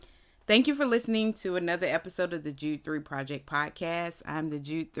Thank you for listening to another episode of the Jude 3 Project podcast. I'm the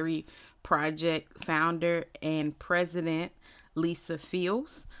Jude 3 Project founder and president, Lisa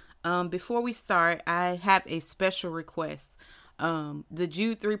Fields. Before we start, I have a special request. The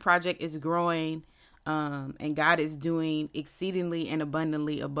Jude 3 Project is growing, and God is doing exceedingly and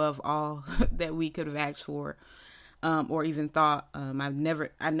abundantly above all that we could have asked for, or even thought. I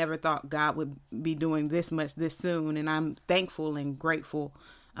never thought God would be doing this much this soon, and I'm thankful and grateful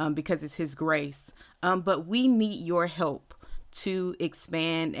because it's His grace. But we need your help to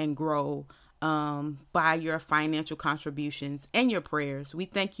expand and grow by your financial contributions and your prayers. We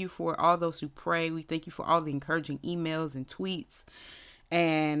thank you for all those who pray. We thank you for all the encouraging emails and tweets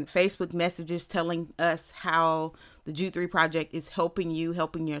and Facebook messages telling us how the Jude 3 Project is helping you,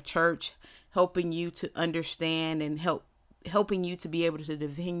 helping your church, helping you to understand and helping you to be able to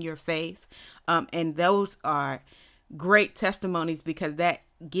defend your faith. And those are great testimonies because that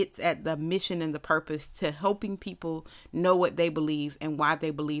gets at the mission and the purpose to helping people know what they believe and why they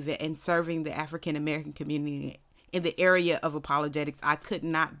believe it, and serving the African American community in the area of apologetics. I could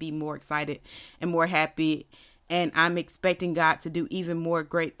not be more excited and more happy, and I'm expecting God to do even more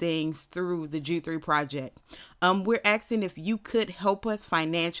great things through the Jude 3 Project. We're asking if you could help us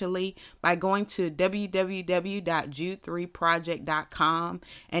financially by going to www.jude3project.com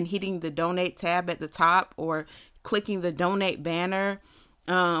and hitting the donate tab at the top, or clicking the donate banner.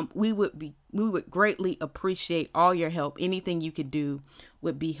 We would greatly appreciate all your help. Anything you could do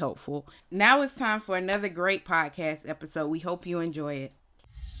would be helpful. Now it's time for another great podcast episode. We hope you enjoy it.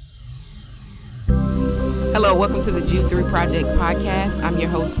 Hello, welcome to the Jude 3 Project podcast. I'm your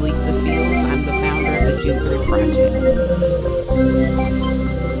host, Lisa Fields. I'm the founder of the Jude 3 Project.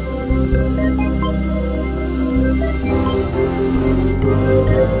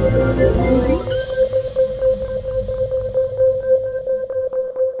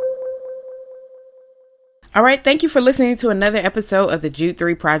 All right. Thank you for listening to another episode of the Jude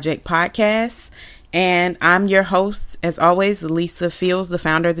 3 Project podcast. And I'm your host, as always, Lisa Fields, the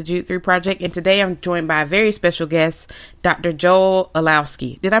founder of the Jude 3 Project. And today I'm joined by a very special guest, Dr. Joel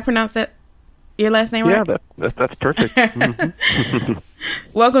Olowski. Did I pronounce your last name right? Yeah, that's perfect. Mm-hmm.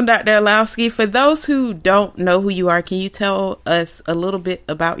 Welcome, Dr. Olowski. For those who don't know who you are, can you tell us a little bit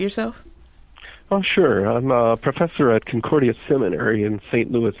about yourself? Oh, sure. I'm a professor at Concordia Seminary in St.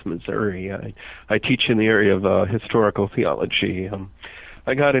 Louis, Missouri. I teach in the area of historical theology.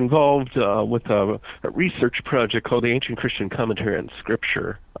 I got involved with a research project called the Ancient Christian Commentary on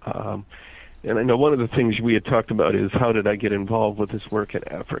Scripture. And I know one of the things we had talked about is how did I get involved with this work in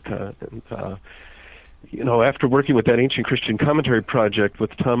Africa? And after working with that Ancient Christian Commentary project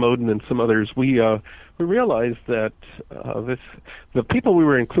with Tom Oden and some others, we realized that the people we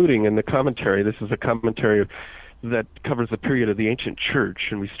were including in the commentary, this is a commentary that covers the period of the ancient church,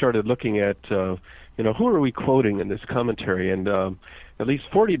 and we started looking at, who are we quoting in this commentary? And at least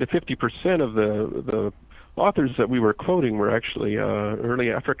 40 to 50% of the authors that we were quoting were actually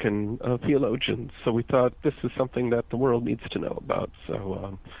early African theologians. So we thought this is something that the world needs to know about.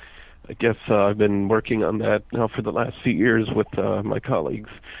 So I guess I've been working on that now for the last few years with my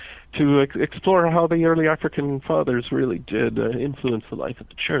colleagues to explore how the early African fathers really did influence the life of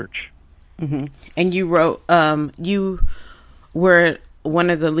the church. Mm-hmm. And you wrote, you were one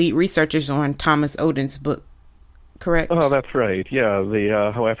of the lead researchers on Thomas Oden's book, correct? Oh, that's right. Yeah,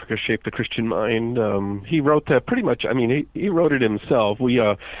 the How Africa Shaped the Christian Mind. He wrote that pretty much. I mean, he wrote it himself. We,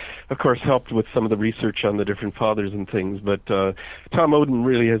 of course, helped with some of the research on the different fathers and things, but Tom Oden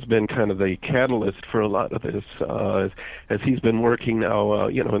really has been kind of the catalyst for a lot of this, as he's been working now,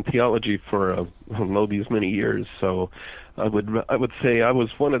 in theology for these many years. So I would say I was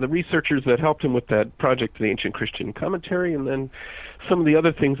one of the researchers that helped him with that project, the Ancient Christian Commentary, and then some of the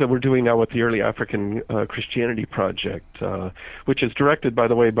other things that we're doing now with the Early African Christianity Project, which is directed, by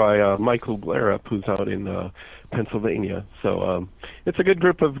the way, by Michael Glarup, who's out in Pennsylvania. So it's a good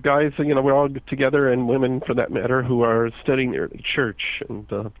group of guys, we're all together, and women for that matter, who are studying the early church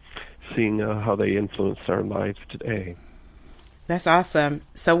and seeing how they influence our lives today. That's awesome.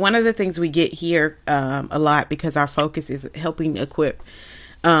 So one of the things we get here a lot, because our focus is helping equip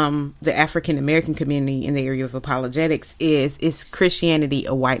the African American community in the area of apologetics, is Christianity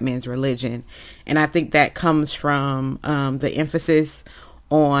a white man's religion? And I think that comes from the emphasis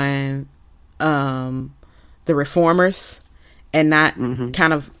on the reformers and not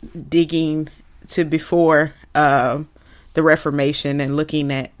kind of digging to before the Reformation and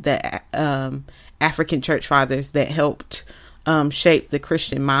looking at the African church fathers that helped shape the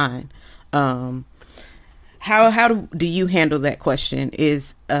Christian mind. do you handle that question?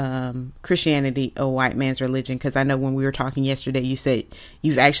 Is Christianity a white man's religion? Because I know when we were talking yesterday, you said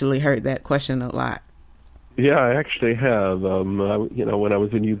you've actually heard that question a lot. Yeah, I actually have. When I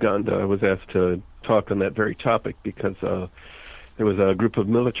was in Uganda, I was asked to talk on that very topic because there was a group of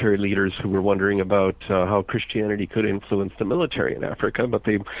military leaders who were wondering about how Christianity could influence the military in Africa, but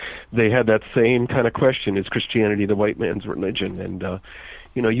they had that same kind of question: is Christianity the white man's religion? And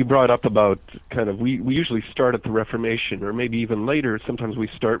you brought up about kind of we usually start at the Reformation, or maybe even later. Sometimes we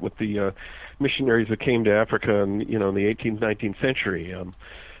start with the missionaries that came to Africa in the 18th, 19th century.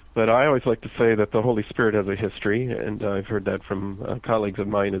 But I always like to say that the Holy Spirit has a history, and I've heard that from colleagues of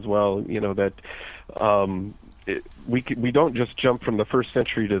mine as well. That we don't just jump from the first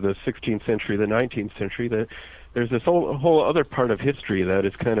century to the 16th century, the 19th century. That there's this whole other part of history that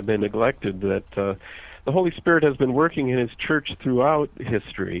has kind of been neglected. That the Holy Spirit has been working in His church throughout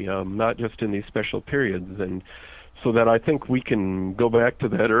history, not just in these special periods, and so that I think we can go back to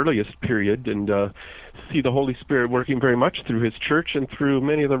that earliest period and see the Holy Spirit working very much through His church and through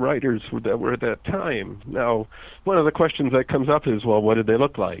many of the writers that were at that time. Now, one of the questions that comes up is, well, what did they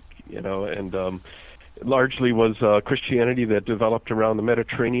look like? And largely was Christianity that developed around the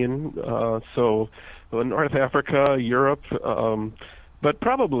Mediterranean, so North Africa, Europe, but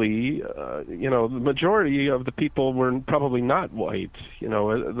probably, the majority of the people were probably not white.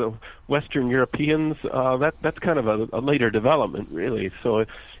 The Western Europeans, that's kind of a later development, really. So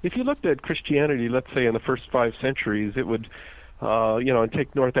if you looked at Christianity, let's say in the first 5 centuries, it would, and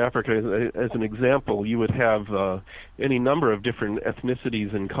take North Africa as an example, you would have any number of different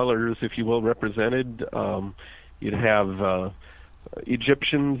ethnicities and colors, if you will, represented. You'd have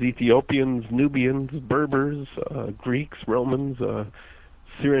Egyptians, Ethiopians, Nubians, Berbers, Greeks, Romans,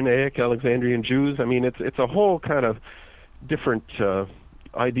 Cyrenaic, Alexandrian Jews. I mean, it's a whole kind of different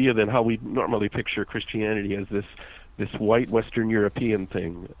idea than how we normally picture Christianity as this white Western European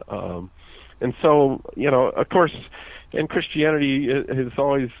thing. And so, of course, and Christianity has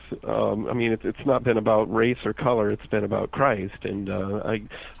always, it's not been about race or color, it's been about Christ. And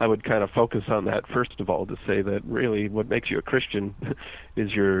I would kind of focus on that first of all, to say that really what makes you a Christian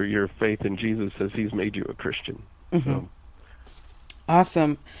is your faith in Jesus as He's made you a Christian. Mm-hmm. So.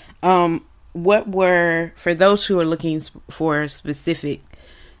 Awesome. What were, for those who are looking for specific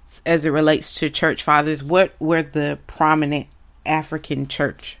as it relates to church fathers, what were the prominent African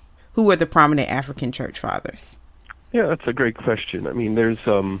church? Who were the prominent African church fathers? Yeah, that's a great question. I mean, there's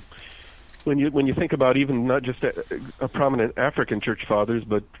when you think about even not just a prominent African church fathers,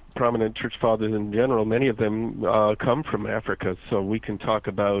 but prominent church fathers in general, many of them come from Africa. So we can talk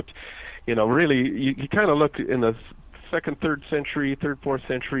about, really, you kind of look in the 2nd, 3rd century, 3rd, 4th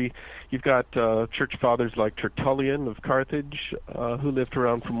century. You've got church fathers like Tertullian of Carthage, who lived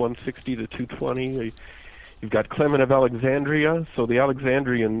around from 160 to 220. You've got Clement of Alexandria. So the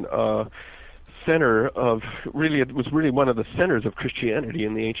Alexandrian center of, really, it was really one of the centers of Christianity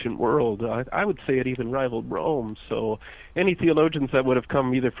in the ancient world. I would say it even rivaled Rome. So any theologians that would have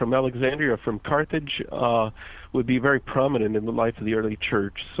come either from Alexandria or from Carthage would be very prominent in the life of the early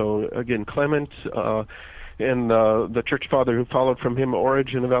church. So again, Clement, and the church father who followed from him,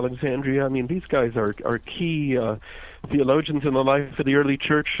 Origen of Alexandria. I mean, these guys are key theologians in the life of the early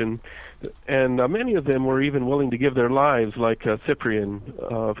church, and many of them were even willing to give their lives, like Cyprian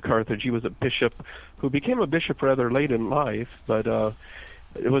of Carthage. He was a bishop who became a bishop rather late in life, but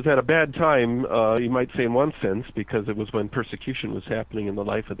it was at a bad time, you might say in one sense, because it was when persecution was happening in the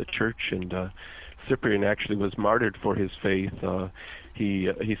life of the church, and Cyprian actually was martyred for his faith.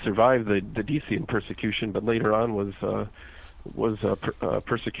 He survived the Decian persecution, but later on was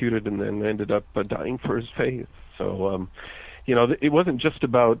persecuted and then ended up dying for his faith. So, it wasn't just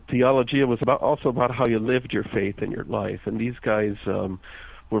about theology; it was also about how you lived your faith in your life. And these guys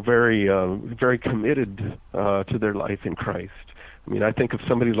were very, very committed to their life in Christ. I mean, I think of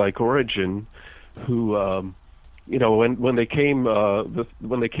somebody like Origen, who, when they came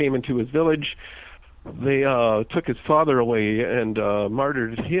into his village, they took his father away and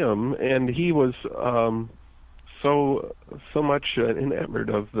martyred him, and he was so much enamored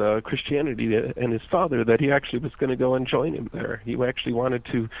of Christianity and his father that he actually was going to go and join him there. He actually wanted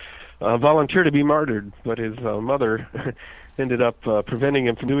to volunteer to be martyred, but his mother ended up preventing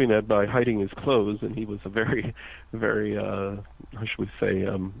him from doing that by hiding his clothes, and he was a very, very, how should we say,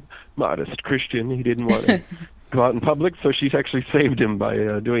 modest Christian. He didn't want to go out in public, so she actually saved him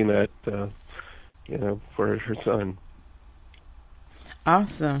by doing that, for her son.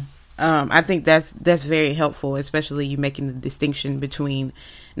 Awesome. I think that's very helpful, especially you making the distinction between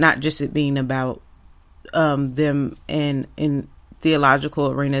not just it being about them in theological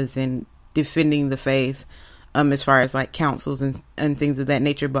arenas and defending the faith, as far as like councils and things of that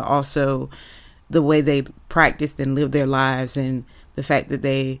nature, but also the way they practiced and lived their lives, and the fact that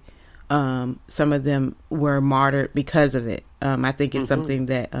they, some of them were martyred because of it. I think it's something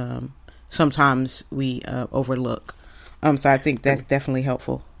that sometimes we overlook. So I think that's definitely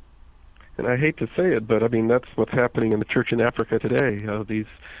helpful. And I hate to say it, but I mean, that's what's happening in the church in Africa today.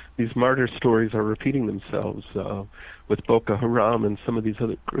 These martyr stories are repeating themselves with Boko Haram and some of these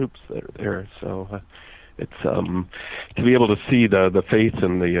other groups that are there. So it's to be able to see the faith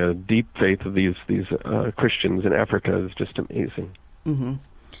and the deep faith of these Christians in Africa is just amazing. Mm-hmm.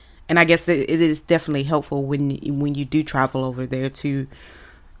 And I guess it is definitely helpful when you do travel over there to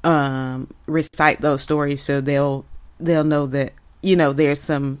recite those stories, so they'll know that, you know, there's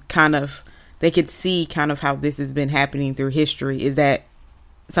some kind of, they could see kind of how this has been happening through history. Is that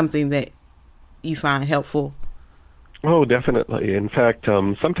something that you find helpful? Oh, definitely. In fact,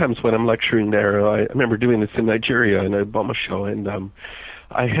 sometimes when I'm lecturing there, I remember doing this in Nigeria in a Boma show, and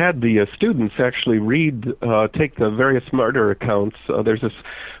I had the students actually take the various martyr accounts. There's this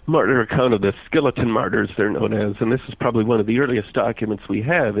martyr account of the skeleton martyrs, they're known as, and this is probably one of the earliest documents we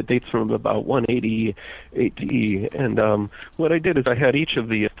have. It dates from about 180 AD, and what I did is I had each of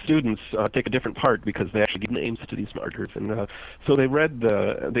the students take a different part, because they actually give names to these martyrs, and so they read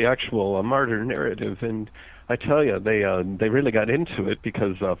the actual martyr narrative, and I tell you, they really got into it,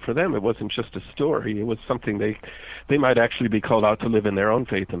 because for them it wasn't just a story; it was something they might actually be called out to live in their own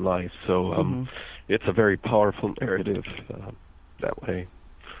faith and life. So it's a very powerful narrative that way.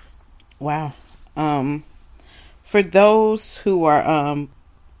 Wow. For those who are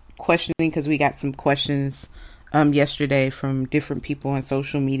questioning, because we got some questions yesterday from different people on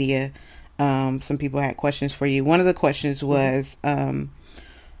social media. Some people had questions for you. One of the questions was,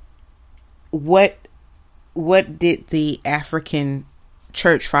 what did the African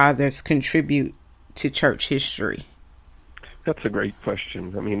church fathers contribute to church history? That's a great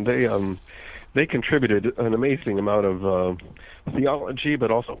question. I mean, they contributed an amazing amount of theology, but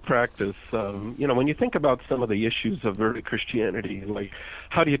also practice. You know, when you think about some of the issues of early Christianity, like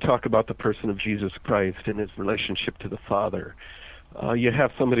how do you talk about the person of Jesus Christ and his relationship to the Father? You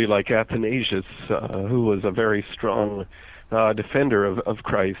have somebody like Athanasius, who was a very strong defender of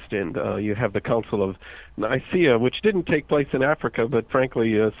Christ, and you have the Council of Nicaea, which didn't take place in Africa, but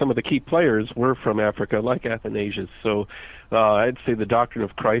frankly, some of the key players were from Africa, like Athanasius. So I'd say the doctrine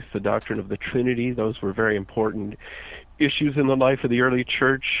of Christ, the doctrine of the Trinity, those were very important issues in the life of the early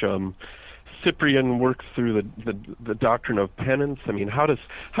church. Cyprian works through the doctrine of penance. I mean, how does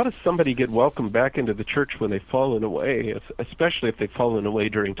somebody get welcomed back into the church when they've fallen away, especially if they've fallen away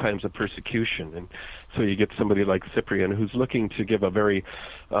during times of persecution? And so you get somebody like Cyprian who's looking to give a very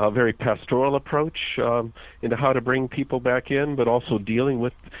pastoral approach into how to bring people back in, but also dealing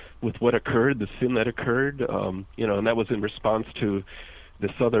with what occurred, the sin that occurred. You know, and that was in response to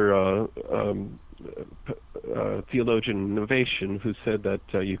this other theologian, Novatian, who said that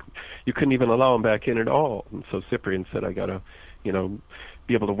you couldn't even allow him back in at all. And so Cyprian said, I gotta, you know,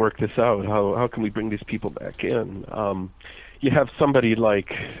 be able to work this out. How can we bring these people back in? You have somebody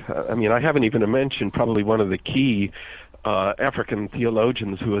like, I mean, I haven't even mentioned probably one of the key African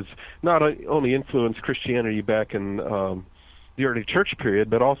theologians who has not only influenced Christianity back in the early church period,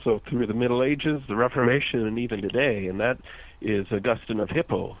 but also through the Middle Ages, the Reformation, and even today, and that is Augustine of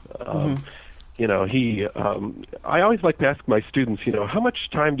Hippo. You know, I always like to ask my students, you know, how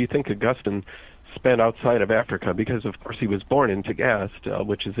much time do you think Augustine spent outside of Africa? Because, of course, he was born in Tagaste,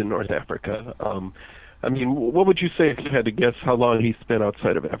 which is in North Africa. I mean, what would you say if you had to guess how long he spent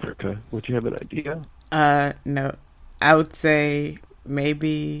outside of Africa? Would you have an idea? No. I would say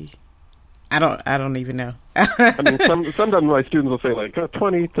maybe, I don't even know. I mean, sometimes my students will say like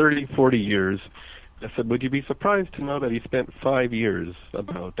 20, 30, 40 years. I said, would you be surprised to know that he spent 5 years of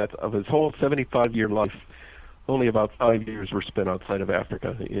his whole 75-year life, only about 5 years were spent outside of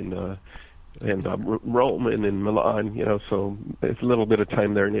Africa in Rome and in Milan, you know, so it's a little bit of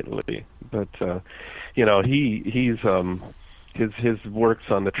time there in Italy. But, you know, he's his works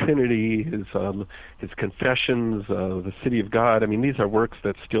on the Trinity, his Confessions, the City of God, I mean, these are works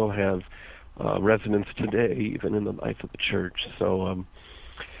that still have resonance today, even in the life of the church. So,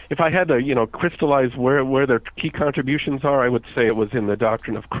 if I had to, you know, crystallize where their key contributions are, I would say it was in the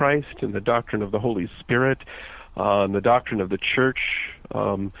doctrine of Christ, in the doctrine of the Holy Spirit, in the doctrine of the church,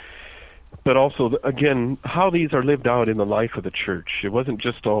 but also, again, how these are lived out in the life of the church. It wasn't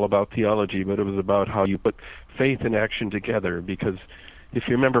just all about theology, but it was about how you put faith and action together, because if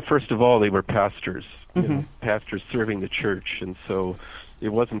you remember, first of all, they were pastors, you know, pastors serving the church, and so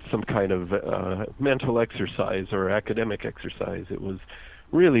it wasn't some kind of mental exercise or academic exercise. It was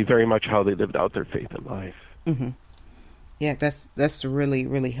really very much how they lived out their faith and life. Mm-hmm. Yeah, that's really,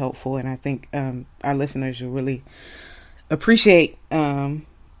 really helpful, and I think our listeners will really appreciate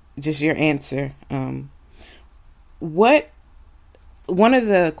just your answer. One of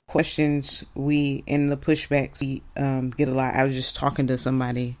the questions we in the pushbacks we get a lot. I was just talking to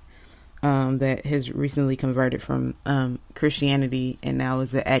somebody that has recently converted from Christianity and now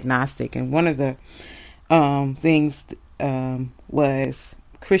is an agnostic, and one of the things was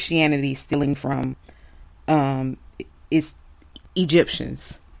Christianity stealing from its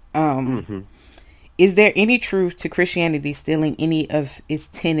Egyptians. Is there any truth to Christianity stealing any of its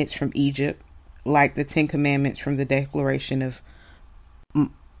tenets from Egypt, like the Ten Commandments from the Declaration of,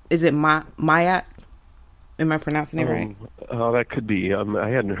 is it Mayat? Am I pronouncing it right? That could be. I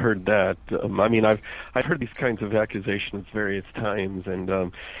hadn't heard that. I mean, I've heard these kinds of accusations various times, and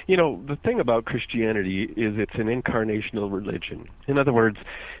the thing about Christianity is it's an incarnational religion. In other words,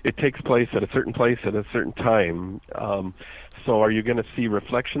 it takes place at a certain place at a certain time. So, are you going to see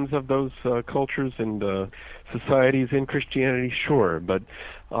reflections of those cultures and societies in Christianity? Sure, but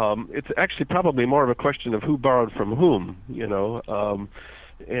it's actually probably more of a question of who borrowed from whom.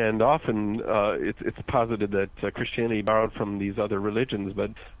 And often it's posited that Christianity borrowed from these other religions, but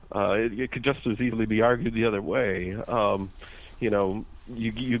it could just as easily be argued the other way.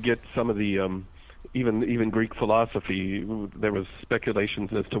 You get some of the even Greek philosophy. There was speculations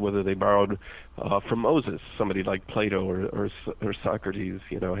as to whether they borrowed from Moses, somebody like Plato or Socrates.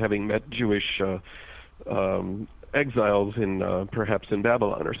 Having met Jewish exiles perhaps in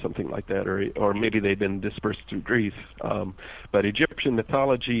Babylon or something like that, or maybe they'd been dispersed through Greece. But Egyptian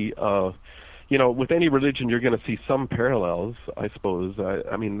mythology, with any religion, you're going to see some parallels, I suppose.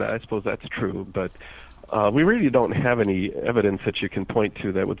 I suppose that's true, but we really don't have any evidence that you can point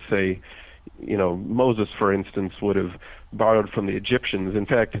to that would say, Moses, for instance, would have borrowed from the Egyptians. In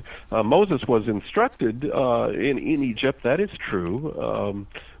fact, Moses was instructed in Egypt. That is true.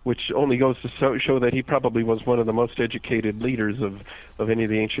 Which only goes to show that he probably was one of the most educated leaders of any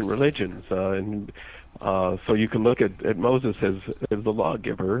of the ancient religions. So you can look at Moses as the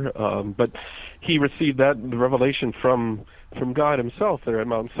lawgiver, but he received the revelation from God himself there at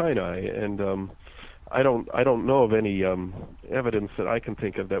Mount Sinai, and I don't know of any evidence that I can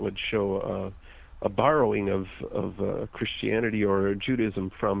think of that would show a borrowing of Christianity or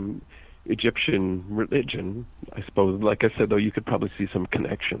Judaism from Egyptian religion. I suppose, like I said, though, you could probably see some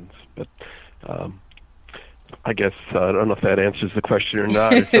connections, but I guess I don't know if that answers the question or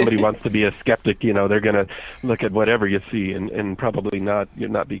not. If somebody wants to be a skeptic, they're going to look at whatever you see and probably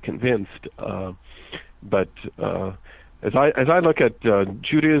not be convinced. But as I look at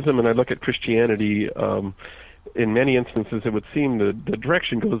Judaism and I look at Christianity, in many instances, it would seem the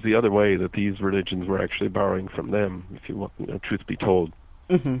direction goes the other way, that these religions were actually borrowing from them, if you want, truth be told.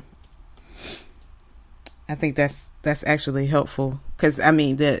 Mm-hmm. I think that's actually helpful, because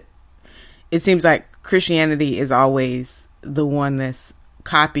it seems like Christianity is always the one that's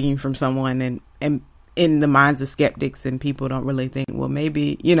copying from someone, and in the minds of skeptics and people don't really think, well,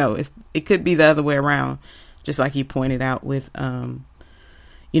 maybe it could be the other way around, just like you pointed out with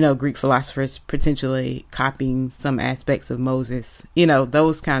Greek philosophers potentially copying some aspects of Moses.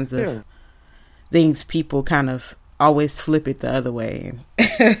 Those kinds of things, people kind of always flip it the other way.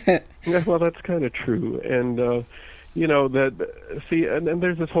 Yeah, well, that's kind of true, and and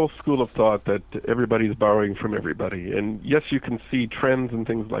there's this whole school of thought that everybody's borrowing from everybody, and yes, you can see trends and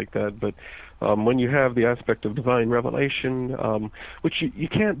things like that, but when you have the aspect of divine revelation, which you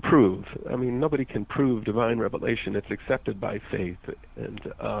can't prove. Nobody can prove divine revelation. It's accepted by faith, and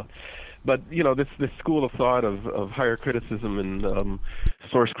but this school of thought of higher criticism and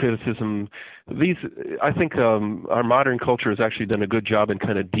source criticism, I think our modern culture has actually done a good job in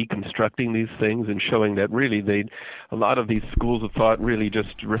kind of deconstructing these things and showing that really a lot of these schools of thought really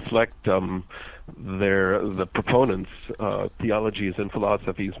just reflect the proponents' theologies and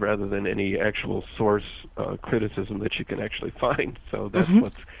philosophies rather than any actual source criticism that you can actually find. So that's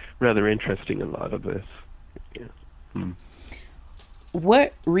what's rather interesting in a lot of this. Yeah.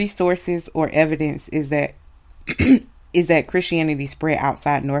 What resources or evidence is that Christianity spread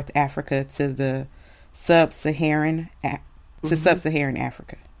outside North Africa to the sub-Saharan sub-Saharan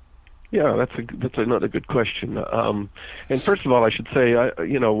Africa? Yeah, that's another good question. And first of all, I should say,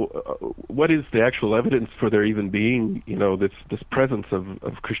 what is the actual evidence for there even being, this presence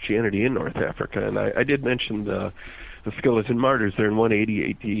of Christianity in North Africa? And I did mention the Skeleton Martyrs there in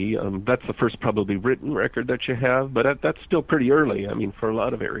 180 AD. That's the first probably written record that you have, but that's still pretty early. For a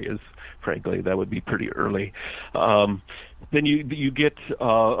lot of areas, frankly, that would be pretty early. Then you get a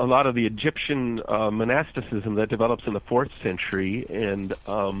lot of the Egyptian monasticism that develops in the 4th century, and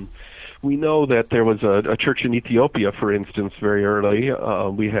we know that there was a church in Ethiopia, for instance, very early.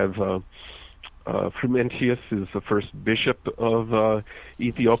 We have Frumentius is the first bishop of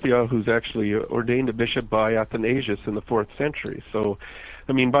Ethiopia, who's actually ordained a bishop by Athanasius in the 4th century. So,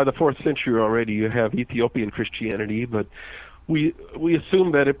 I mean, by the 4th century already you have Ethiopian Christianity, but we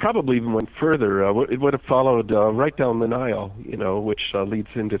assume that it probably even went further. It would have followed right down the Nile, which leads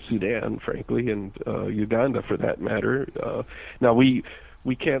into Sudan, frankly, and Uganda for that matter. Now we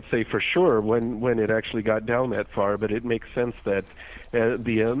can't say for sure when it actually got down that far, but it makes sense that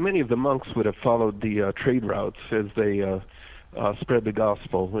many of the monks would have followed the trade routes as they spread the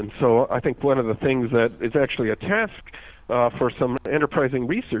gospel. And so I think one of the things that is actually a task for some enterprising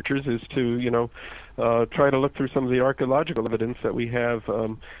researchers is to, try to look through some of the archaeological evidence that we have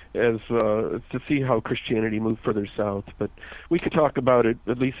to see how Christianity moved further south. But we could talk about it,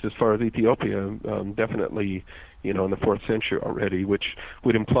 at least as far as Ethiopia, definitely, in the 4th century already, which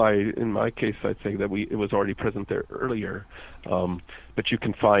would imply, in my case, I'd say that it was already present there earlier. But you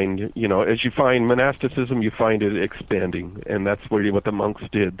can find, as you find monasticism, you find it expanding, and that's really what the monks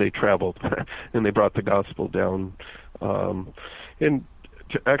did. They traveled, and they brought the gospel down. And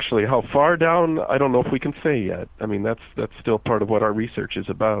actually, how far down, I don't know if we can say yet. I mean, that's still part of what our research is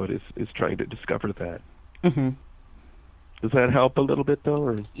about, is trying to discover that. Mm-hmm. Does that help a little bit, though?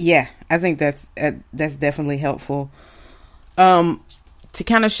 Or? Yeah, I think that's definitely helpful. To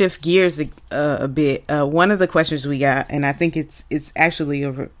kind of shift gears a bit, one of the questions we got, and I think it's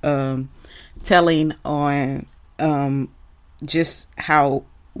actually telling on just how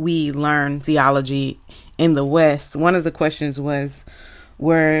we learn theology in the West. One of the questions was,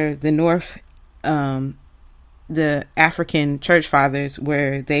 were the African church fathers,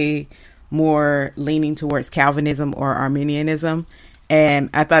 were they more leaning towards Calvinism or Arminianism? And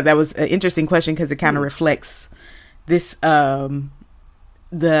I thought that was an interesting question because it kind of reflects this the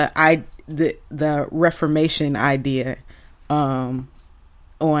Reformation idea on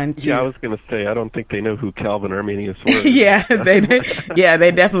to, yeah, I was going to say, I don't think they know who Calvin Arminius were. they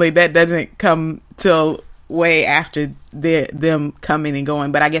definitely, that doesn't come till way after them coming and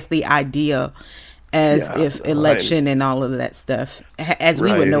going. But I guess the idea as if election and all of that stuff, as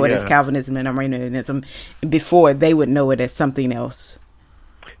we would know it as Calvinism and Arminianism, before they would know it as something else.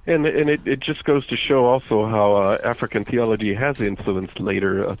 And it just goes to show also how African theology has influenced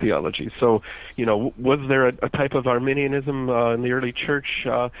later theology. So, was there a type of Arminianism in the early church?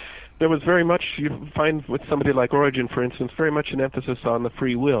 There was very much, you find with somebody like Origen, for instance, very much an emphasis on the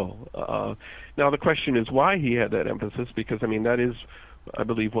free will. Now, the question is why he had that emphasis, because, that is, I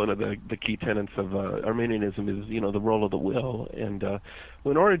believe, one of the key tenets of Arminianism is, the role of the will. And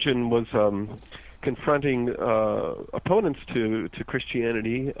when Origen was confronting opponents to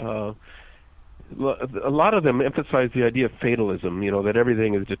Christianity, a lot of them emphasized the idea of fatalism, that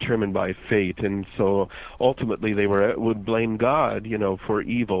everything is determined by fate, and so ultimately they would blame God, for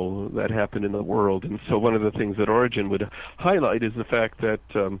evil that happened in the world. And so one of the things that Origen would highlight is the fact that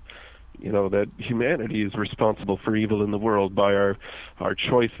that humanity is responsible for evil in the world by our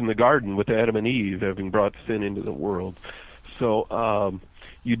choice in the garden with Adam and Eve having brought sin into the world. So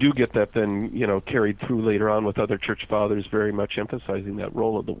you do get that then, carried through later on with other church fathers, very much emphasizing that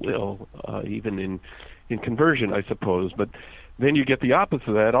role of the will, even in conversion, I suppose. But then you get the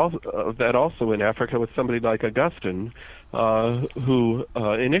opposite of that also in Africa with somebody like Augustine, who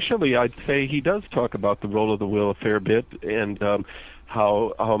initially I'd say he does talk about the role of the will a fair bit, and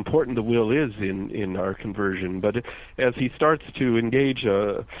how important the will is in our conversion. But as he starts to engage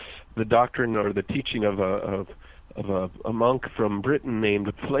the doctrine or the teaching of a monk from Britain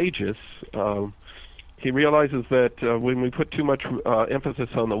named Pelagius, he realizes that when we put too much emphasis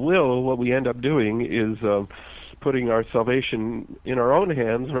on the will, what we end up doing is putting our salvation in our own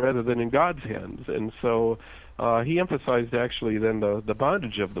hands rather than in God's hands. And so he emphasized actually then the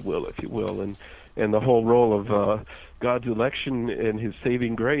bondage of the will, if you will, and the whole role of God's election and his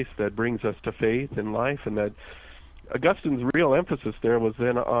saving grace that brings us to faith and life, and that Augustine's real emphasis there was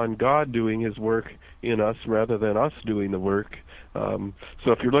then on God doing his work in us rather than us doing the work. So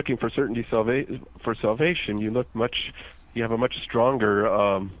if you're looking for certainty for salvation, you have a much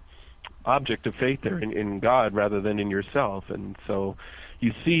stronger object of faith there in God rather than in yourself. And so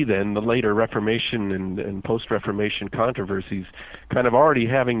you see then the later Reformation and post-Reformation controversies kind of already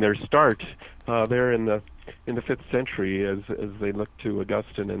having their start there in the 5th century as they look to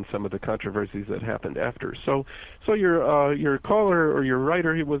Augustine and some of the controversies that happened after. So your caller or your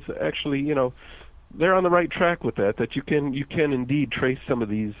writer, he was actually, they're on the right track with that you can indeed trace some of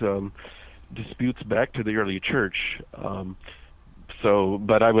these disputes back to the early church.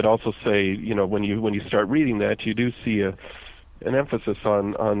 But I would also say, when you start reading that, you do see an emphasis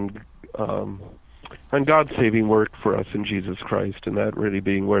on God's saving work for us in Jesus Christ, and that really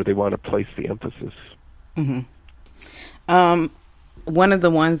being where they want to place the emphasis. Mm-hmm. One of the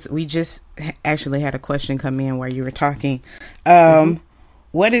ones we just actually had a question come in while you were talking.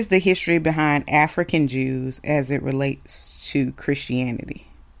 What is the history behind African Jews as it relates to Christianity?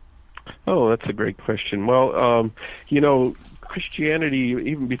 Oh, that's a great question. Well,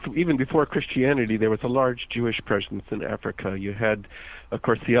 Christianity, even before Christianity, there was a large Jewish presence in Africa. You had, of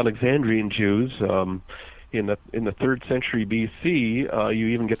course, the Alexandrian Jews. In the 3rd century BC, you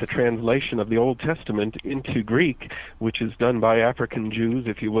even get the translation of the Old Testament into Greek, which is done by African Jews,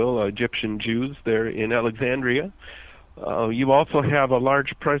 if you will, Egyptian Jews there in Alexandria. You also have a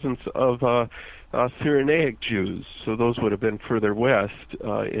large presence of Cyrenaic Jews, so those would have been further west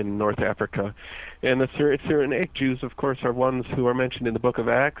in North Africa. And the Cyrenaic Jews, of course, are ones who are mentioned in the book of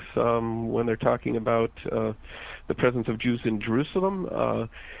Acts when they're talking about the presence of Jews in Jerusalem.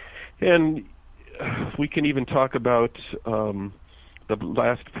 And we can even talk about the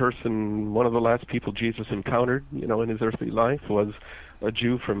last person, one of the last people Jesus encountered, in his earthly life was a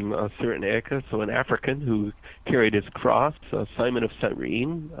Jew from Cyrenaica, so an African who carried his cross, Simon of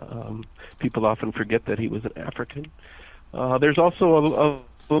Cyrene. People often forget that he was an African. There's also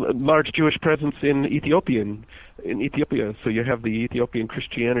a large Jewish presence in Ethiopia. So you have the Ethiopian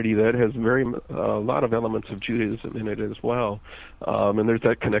Christianity that has a lot of elements of Judaism in it as well. And there's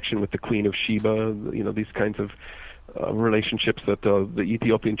that connection with the Queen of Sheba, these kinds of relationships that the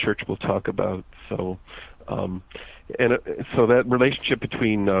Ethiopian church will talk about. So, so that relationship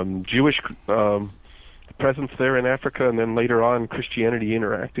between Jewish presence there in Africa and then later on Christianity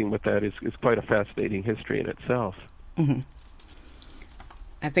interacting with that is quite a fascinating history in itself. Mm-hmm.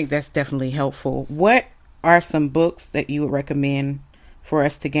 I think that's definitely helpful. What are some books that you would recommend for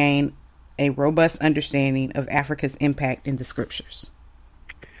us to gain a robust understanding of Africa's impact in the scriptures?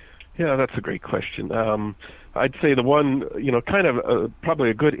 Yeah, that's a great question. I'd say the one, probably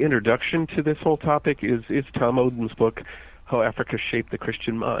a good introduction to this whole topic is Tom Oden's book, How Africa Shaped the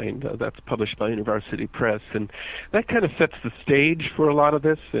Christian Mind. That's published by University Press. And that kind of sets the stage for a lot of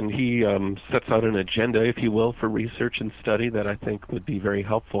this, and he sets out an agenda, if you will, for research and study that I think would be very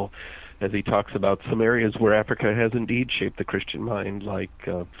helpful as he talks about some areas where Africa has indeed shaped the Christian mind, like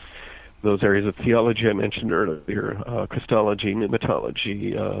those areas of theology I mentioned earlier, Christology,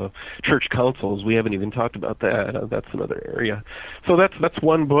 pneumatology, church councils. We haven't even talked about that. That's another area. So that's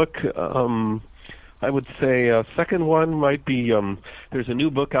one book. I would say a second one might be, there's a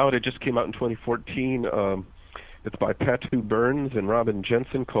new book out. It just came out in 2014. It's by Patu Burns and Robin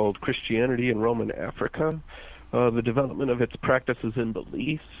Jensen called Christianity in Roman Africa, the development of its practices and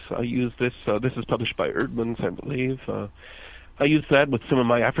beliefs. I use this. This is published by Eerdmans, I believe. I use that with some of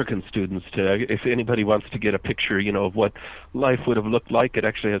my African students if anybody wants to get a picture, of what life would have looked like. It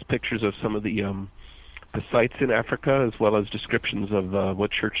actually has pictures of some of the sites in Africa, as well as descriptions of what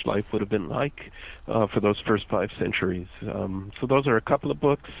church life would have been like for those first 5 centuries. So those are a couple of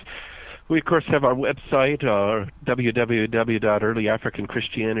books. We, of course, have our website,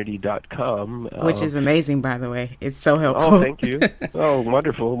 www.earlyafricanchristianity.com. Which is amazing, by the way. It's so helpful. Oh, thank you. Oh,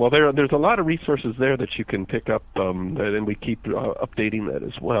 wonderful. Well, there's a lot of resources there that you can pick up, and we keep updating that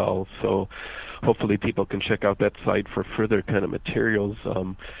as well. So hopefully people can check out that site for further kind of materials.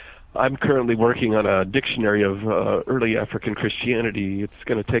 I'm currently working on a dictionary of early African Christianity. It's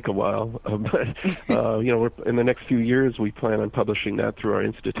going to take a while, but we're, in the next few years, we plan on publishing that through our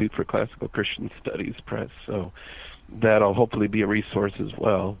Institute for Classical Christian Studies Press. So that'll hopefully be a resource as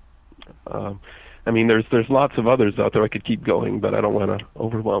well. There's lots of others out there. I could keep going, but I don't want to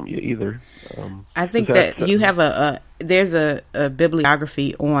overwhelm you either. I think that you have there's a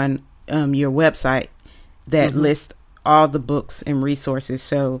bibliography on your website that lists all the books and resources.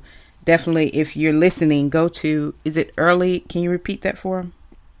 So definitely, if you're listening, go to, is it early? Can you repeat that for them?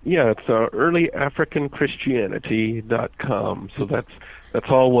 Yeah, it's earlyafricanchristianity.com. So that's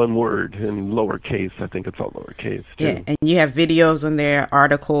all one word in lowercase. I think it's all lowercase too. Yeah, and you have videos on there,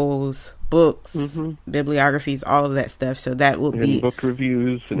 articles, books, bibliographies, all of that stuff. So that will be book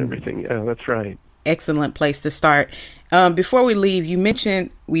reviews and everything. Yeah, that's right. Excellent place to start. Before we leave, you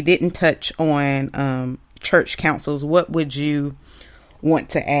mentioned we didn't touch on church councils. What would you want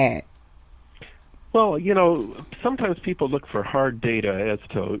to add? Well, sometimes people look for hard data as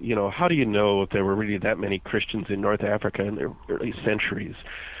to, how do you know if there were really that many Christians in North Africa in the early centuries?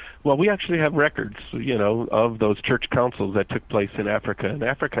 Well, we actually have records, of those church councils that took place in Africa. And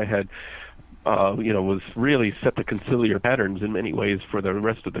Africa had, was really set the conciliar patterns in many ways for the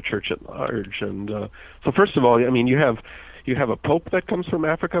rest of the church at large. And so first of all, you have You have a pope that comes from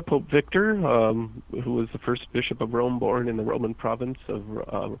Africa, Pope Victor, who was the first bishop of Rome, born in the Roman province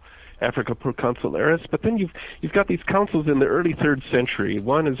of Africa Proconsularis. But then you've got these councils in the early 3rd century,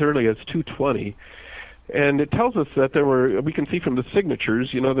 one as early as 220. And it tells us that we can see from the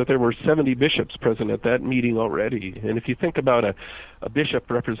signatures, that there were 70 bishops present at that meeting already. And if you think about a bishop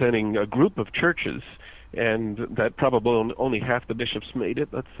representing a group of churches, and that probably only half the bishops made it,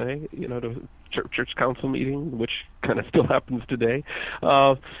 let's say, to church council meeting, which kind of still happens today,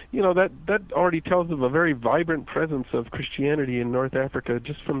 that already tells of a very vibrant presence of Christianity in North Africa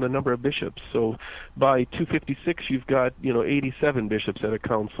just from the number of bishops. So by 256, you've got 87 bishops at a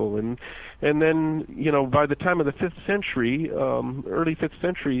council, and then by the time of the 5th century, early 5th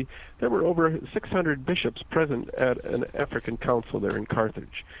century, there were over 600 bishops present at an African council there in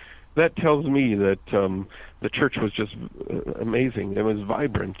Carthage. That tells me that the church was just amazing. It was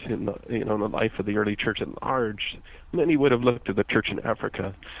vibrant in the life of the early church at large. Many would have looked at the church in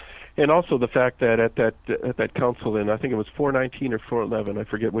Africa, and also the fact that at that council in, I think it was 419 or 411, I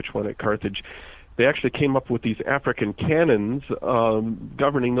forget which one, at Carthage, they actually came up with these African canons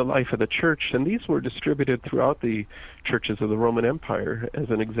governing the life of the church, and these were distributed throughout the churches of the Roman Empire as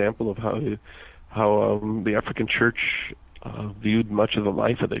an example of how the African church viewed much of the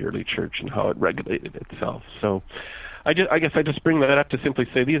life of the early church and how it regulated itself. So I guess I just bring that up to simply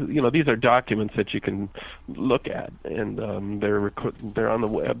say these are documents that you can look at, and they're on the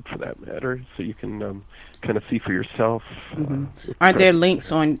web for that matter, so you can kind of see for yourself. Mm-hmm. Are there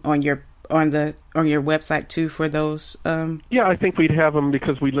links on your website too for those? Yeah, I think we'd have them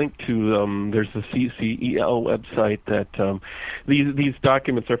because we link to there's the CCEL website that these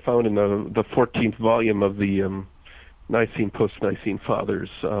documents are found in the 14th volume of the Nicene, Post-Nicene Fathers.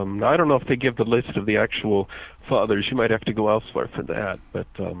 Now, I don't know if they give the list of the actual fathers. You might have to go elsewhere for that, but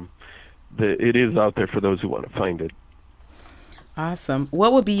it is out there for those who want to find it. Awesome.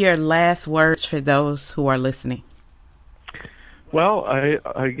 What would be your last words for those who are listening? Well,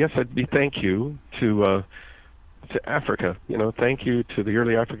 I guess I'd be thank you to Africa. Thank you to the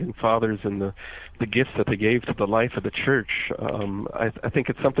early African fathers and the gifts that they gave to the life of the church. I think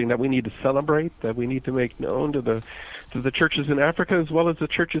it's something that we need to celebrate, that we need to make known to the churches in Africa as well as the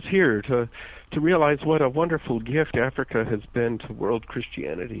churches here, to realize what a wonderful gift Africa has been to world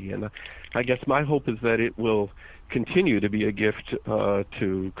Christianity. And I guess my hope is that it will continue to be a gift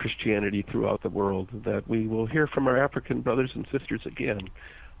to Christianity throughout the world, that we will hear from our African brothers and sisters again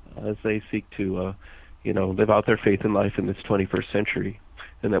as they seek to live out their faith and life in this 21st century,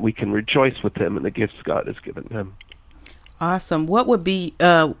 and that we can rejoice with them in the gifts God has given them. Awesome. What would be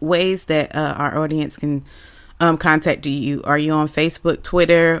ways that our audience can contact you? Are you on Facebook,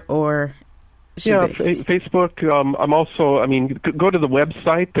 Twitter, or? Facebook. I'm also, go to the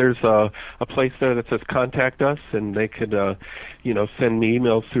website. There's a place there that says Contact Us, and they could, send me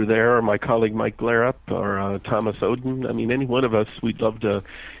emails through there, or my colleague Mike Glarup, or Thomas Oden. Any one of us, we'd love to,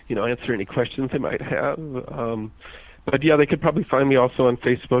 answer any questions they might have. But yeah, they could probably find me also on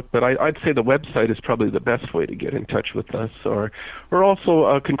Facebook. But I'd say the website is probably the best way to get in touch with us. Or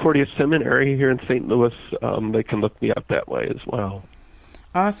also Concordia Seminary here in St. Louis. They can look me up that way as well.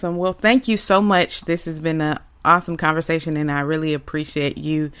 Awesome. Well, thank you so much. This has been an awesome conversation, and I really appreciate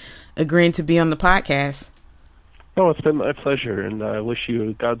you agreeing to be on the podcast. Oh, it's been my pleasure, and I wish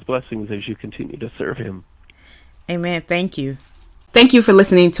you God's blessings as you continue to serve Him. Amen. Thank you. Thank you for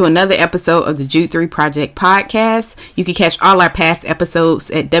listening to another episode of the Jude 3 Project podcast. You can catch all our past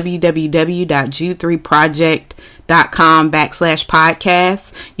episodes at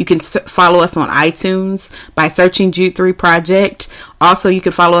www.jude3project.com/podcast. You can follow us on iTunes by searching Jude 3 Project. Also, you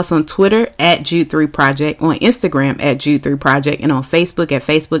can follow us on Twitter at Jude 3 Project, on Instagram at Jude 3 Project, and on Facebook at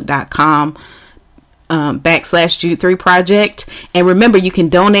facebook.com /Jude 3 Project. And remember, you can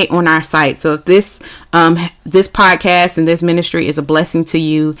donate on our site. So if this podcast and this ministry is a blessing to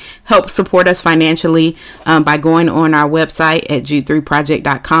you, help support us financially by going on our website at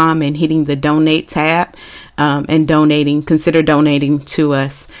jude3project.com and hitting the donate tab and consider donating to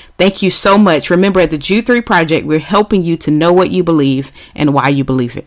us. Thank you so much. Remember, at the Jude 3 Project, we're helping you to know what you believe and why you believe it.